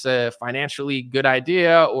like it's a financially good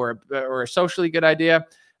idea or a socially good idea.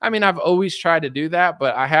 I mean, I've always tried to do that,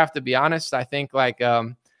 but I have to be honest. I think like,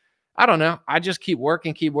 I don't know. I just keep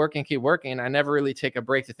working. And I never really take a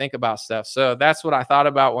break to think about stuff. So that's what I thought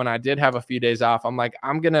about when I did have a few days off. I'm like,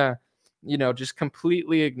 I'm going to, just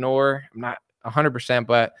completely ignore, I'm not 100%,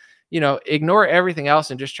 but ignore everything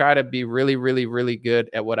else and just try to be really, really, really good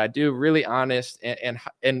at what I do, really honest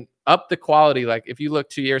and up the quality. Like if you look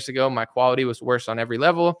 2 years ago, my quality was worse on every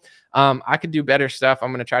level. I could do better stuff.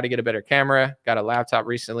 I'm going to try to get a better camera, got a laptop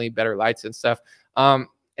recently, better lights and stuff. And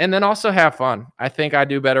then also have fun. I think I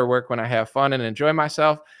do better work when I have fun and enjoy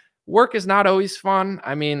myself. Work is not always fun.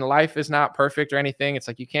 I mean, life is not perfect or anything. It's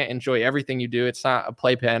like you can't enjoy everything you do. It's not a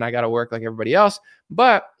playpen. I got to work like everybody else.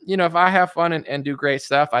 But, if I have fun and do great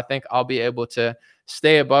stuff, I think I'll be able to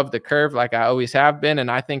stay above the curve like I always have been. And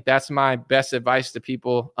I think that's my best advice to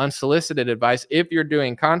people, unsolicited advice. If you're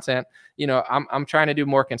doing content, I'm trying to do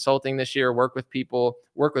more consulting this year, work with people,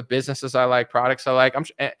 work with businesses I like, products I like.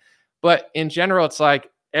 But in general, it's like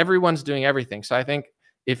everyone's doing everything. So I think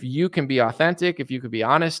if you can be authentic, if you could be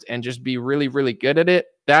honest and just be really, really good at it,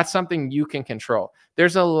 that's something you can control.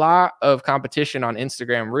 There's a lot of competition on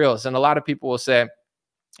Instagram Reels, and a lot of people will say,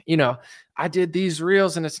 I did these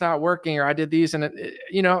Reels and it's not working, or I did these and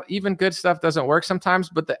even good stuff doesn't work sometimes,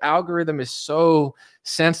 but the algorithm is so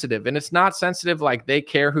sensitive, and it's not sensitive like they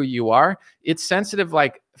care who you are. It's sensitive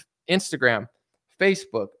like Instagram,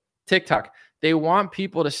 Facebook, TikTok. They want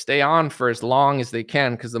people to stay on for as long as they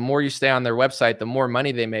can, because the more you stay on their website, the more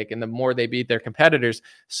money they make and the more they beat their competitors.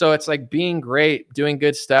 So it's like being great, doing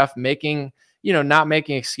good stuff, making, not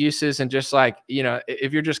making excuses, and just like,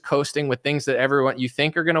 if you're just coasting with things that everyone you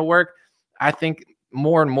think are going to work, I think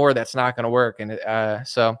more and more that's not going to work. And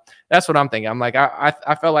so that's what I'm thinking. I'm like,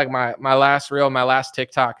 I felt like my last reel, my last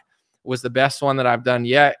TikTok was the best one that I've done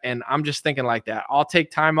yet. And I'm just thinking like that. I'll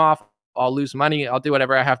take time off. I'll lose money. I'll do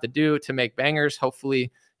whatever I have to do to make bangers.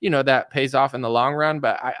 Hopefully, that pays off in the long run.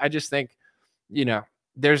 But I just think,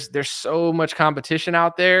 there's so much competition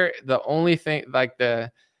out there. The only thing, like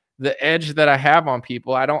the edge that I have on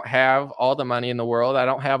people, I don't have all the money in the world. I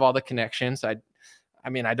don't have all the connections. I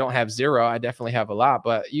mean, I don't have zero. I definitely have a lot,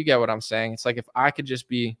 but you get what I'm saying. It's like, if I could just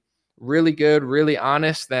be really good, really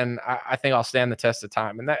honest, then I think I'll stand the test of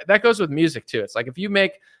time. And that goes with music too. It's like, if you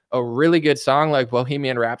make a really good song like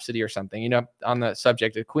Bohemian Rhapsody or something, on the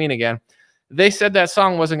subject of Queen again, they said that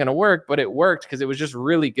song wasn't going to work, but it worked because it was just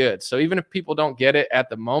really good. So even if people don't get it at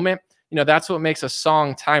the moment, that's what makes a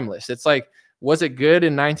song timeless. It's like, was it good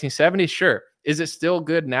in 1970? Sure. Is it still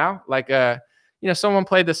good now? Like, someone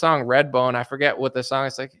played the song Redbone. I forget what the song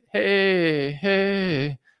is. Like, hey,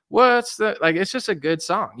 hey, what's the, like, it's just a good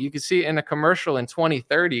song. You can see it in a commercial in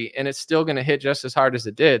 2030 and it's still going to hit just as hard as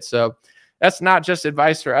it did. So that's not just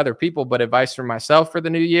advice for other people, but advice for myself for the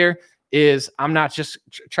new year is I'm not just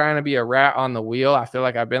trying to be a rat on the wheel. I feel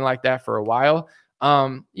like I've been like that for a while.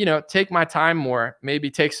 Take my time more,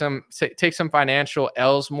 maybe take some financial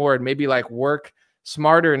L's more, and maybe like work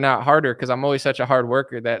smarter, not harder. Cause I'm always such a hard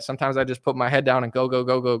worker that sometimes I just put my head down and go, go,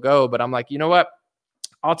 go, go, go. But I'm like, you know what?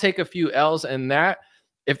 I'll take a few L's in that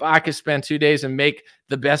if I could spend 2 days and make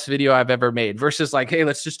the best video I've ever made versus like, hey,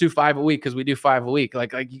 let's just do 5 a week because we do 5 a week.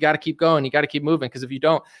 Like you got to keep going. You got to keep moving. Because if you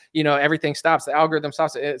don't, everything stops. The algorithm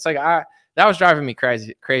stops. It's like that was driving me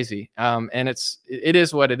crazy. And it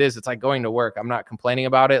is what it is. It's like going to work. I'm not complaining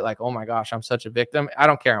about it. Like, oh my gosh, I'm such a victim. I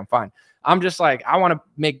don't care. I'm fine. I'm just like, I want to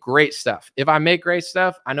make great stuff. If I make great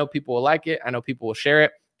stuff, I know people will like it. I know people will share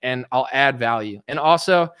it, and I'll add value. And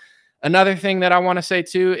also another thing that I want to say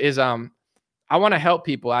too is, I want to help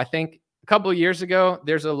people. I think a couple of years ago,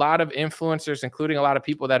 there's a lot of influencers, including a lot of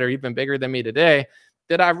people that are even bigger than me today,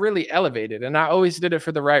 that I really elevated. And I always did it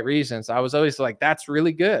for the right reasons. I was always like, that's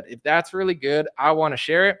really good. If that's really good, I want to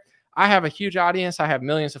share it. I have a huge audience. I have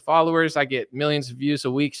millions of followers. I get millions of views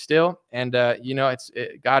a week still. And,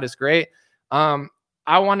 God is great. I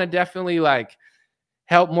want to definitely like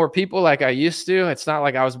help more people like I used to. It's not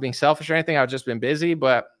like I was being selfish or anything. I've just been busy,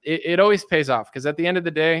 but it always pays off. Because at the end of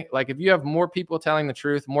the day, like if you have more people telling the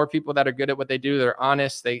truth, more people that are good at what they do, they're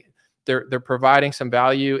honest, they're providing some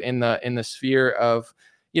value in the sphere of,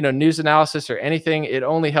 news analysis or anything, it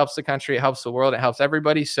only helps the country, it helps the world, it helps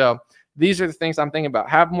everybody. So these are the things I'm thinking about.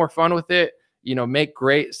 Have more fun with it. Make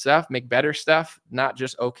great stuff, make better stuff, not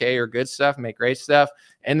just okay or good stuff, make great stuff,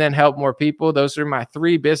 and then help more people. Those are my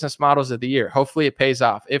 3 business models of the year. Hopefully it pays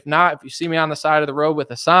off. If not, if you see me on the side of the road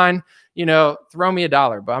with a sign, throw me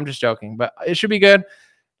 $1, but I'm just joking, but it should be good.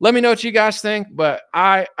 Let me know what you guys think, but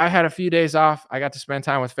I had a few days off. I got to spend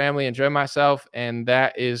time with family, enjoy myself, and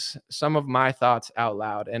that is some of my thoughts out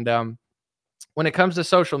loud. And when it comes to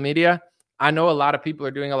social media, I know a lot of people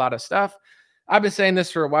are doing a lot of stuff. I've been saying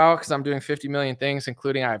this for a while because I'm doing 50 million things,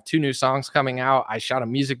 including I have 2 new songs coming out. I shot a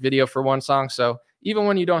music video for 1 song. So even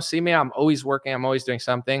when you don't see me, I'm always working. I'm always doing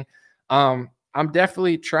something. I'm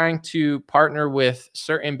definitely trying to partner with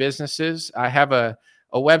certain businesses. I have a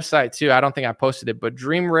website too. I don't think I posted it, but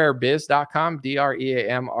dreamrarebiz.com,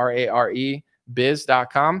 DREAMRARE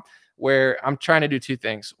biz.com, where I'm trying to do 2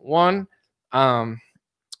 things. One,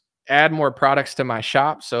 add more products to my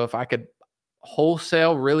shop. So if I could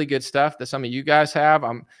wholesale really good stuff that some of you guys have,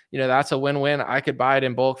 that's a win-win. I could buy it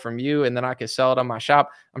in bulk from you and then I could sell it on my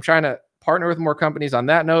shop. I'm trying to partner with more companies on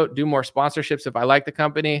that note, do more sponsorships if I like the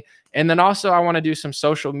company. And then also I want to do some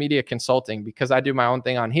social media consulting because I do my own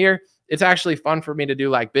thing on here. It's actually fun for me to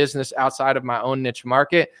do like business outside of my own niche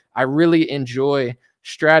market. I really enjoy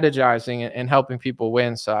strategizing and helping people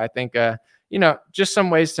win. So I think, just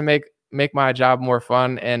some ways to make my job more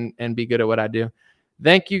fun and be good at what I do.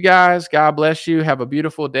 Thank you guys. God bless you. Have a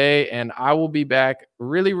beautiful day. And I will be back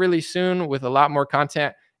really, really soon with a lot more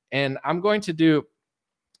content. And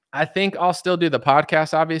I think I'll still do the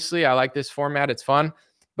podcast. Obviously, I like this format. It's fun,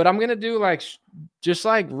 but I'm going to do just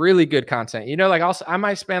really good content. I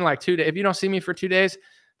might spend 2 days. If you don't see me for 2 days,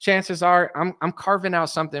 chances are I'm carving out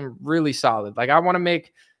something really solid. I want to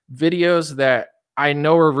make videos that I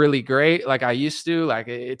know are really great. Like I used to,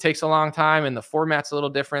 it takes a long time and the format's a little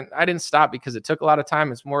different. I didn't stop because it took a lot of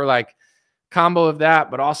time. It's more like combo of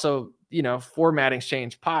that, but also, formatting's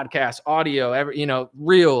changed, podcasts, audio,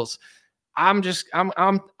 reels. I'm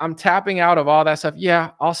tapping out of all that stuff.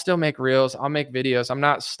 Yeah, I'll still make reels. I'll make videos. I'm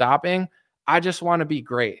not stopping. I just want to be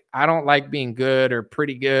great. I don't like being good or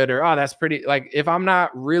pretty good or, oh, that's pretty. If I'm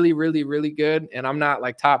not really, really, really good and I'm not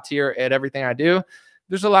top tier at everything I do,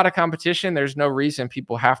 there's a lot of competition. There's no reason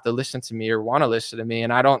people have to listen to me or want to listen to me.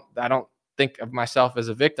 And I don't think of myself as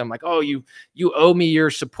a victim. Like, oh, you owe me your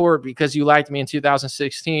support because you liked me in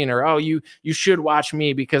 2016, or, oh, you should watch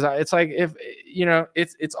me because it's like, if,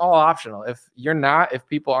 it's all optional. If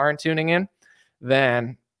people aren't tuning in,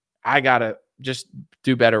 then I gotta just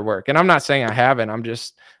do better work. And I'm not saying I haven't, I'm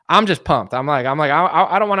just pumped. I'm like,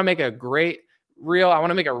 I don't want to make a great reel. I want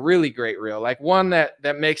to make a really great reel, like one that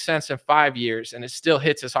makes sense in 5 years and it still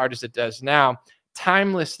hits as hard as it does now.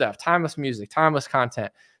 Timeless stuff, timeless music, timeless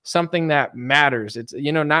content, something that matters. It's,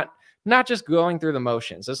 not just going through the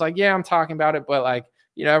motions. It's like, yeah, I'm talking about it, but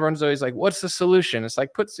everyone's always like, what's the solution? It's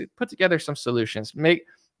like, put together some solutions, make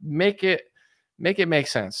it make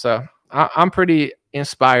sense. So I'm pretty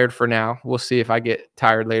inspired for now. We'll see if I get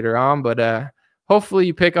tired later on, but hopefully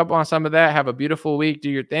you pick up on some of that. Have a beautiful week. Do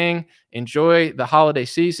your thing. Enjoy the holiday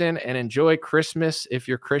season and enjoy Christmas if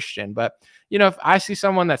you're Christian. But, if I see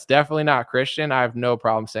someone that's definitely not Christian, I have no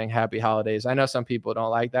problem saying happy holidays. I know some people don't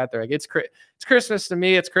like that. They're like, it's Christmas to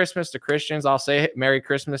me. It's Christmas to Christians. I'll say Merry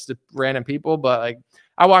Christmas to random people. But like,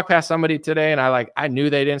 I walked past somebody today and I knew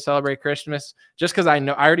they didn't celebrate Christmas just because I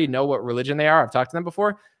already know what religion they are. I've talked to them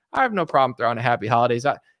before. I have no problem throwing a happy holidays.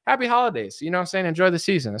 Happy holidays. You know what I'm saying? Enjoy the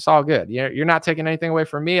season. It's all good. You're not taking anything away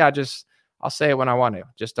from me. I'll say it when I want to.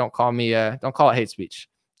 Just don't call it hate speech.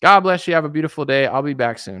 God bless you. Have a beautiful day. I'll be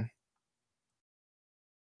back soon.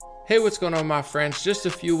 Hey, what's going on, my friends? Just a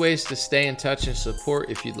few ways to stay in touch and support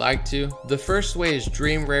if you'd like to. The first way is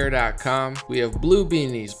dreamrare.com. We have blue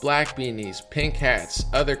beanies, black beanies, pink hats,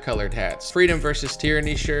 other colored hats, freedom versus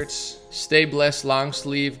tyranny shirts, stay blessed long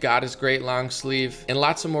sleeve, God is great long sleeve, and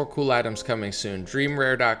lots of more cool items coming soon.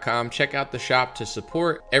 Dreamrare.com. Check out the shop to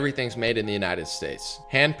support. Everything's made in the United States.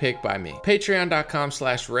 Handpicked by me.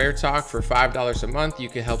 Patreon.com/raretalk for $5 a month. You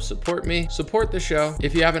can help support me, support the show.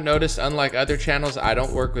 If you haven't noticed, unlike other channels, I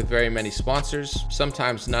don't work with very many sponsors,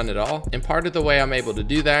 sometimes none at all. And part of the way I'm able to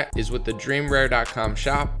do that is with the dreamrare.com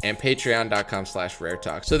shop and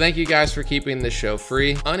patreon.com/raretalk. So thank you guys for keeping this show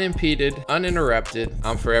free, unimpeded, uninterrupted.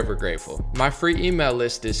 I'm forever grateful. My free email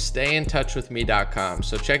list is stayintouchwithme.com.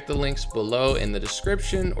 So check the links below in the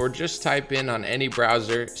description or just type in on any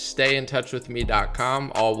browser,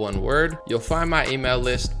 stayintouchwithme.com, all one word. You'll find my email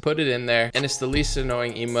list, put it in there, and it's the least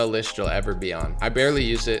annoying email list you'll ever be on. I barely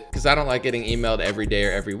use it because I don't like getting emailed every day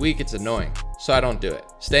or every week. It's annoying. So I don't do it.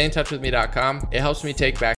 Stayintouchwithme.com. It helps me take back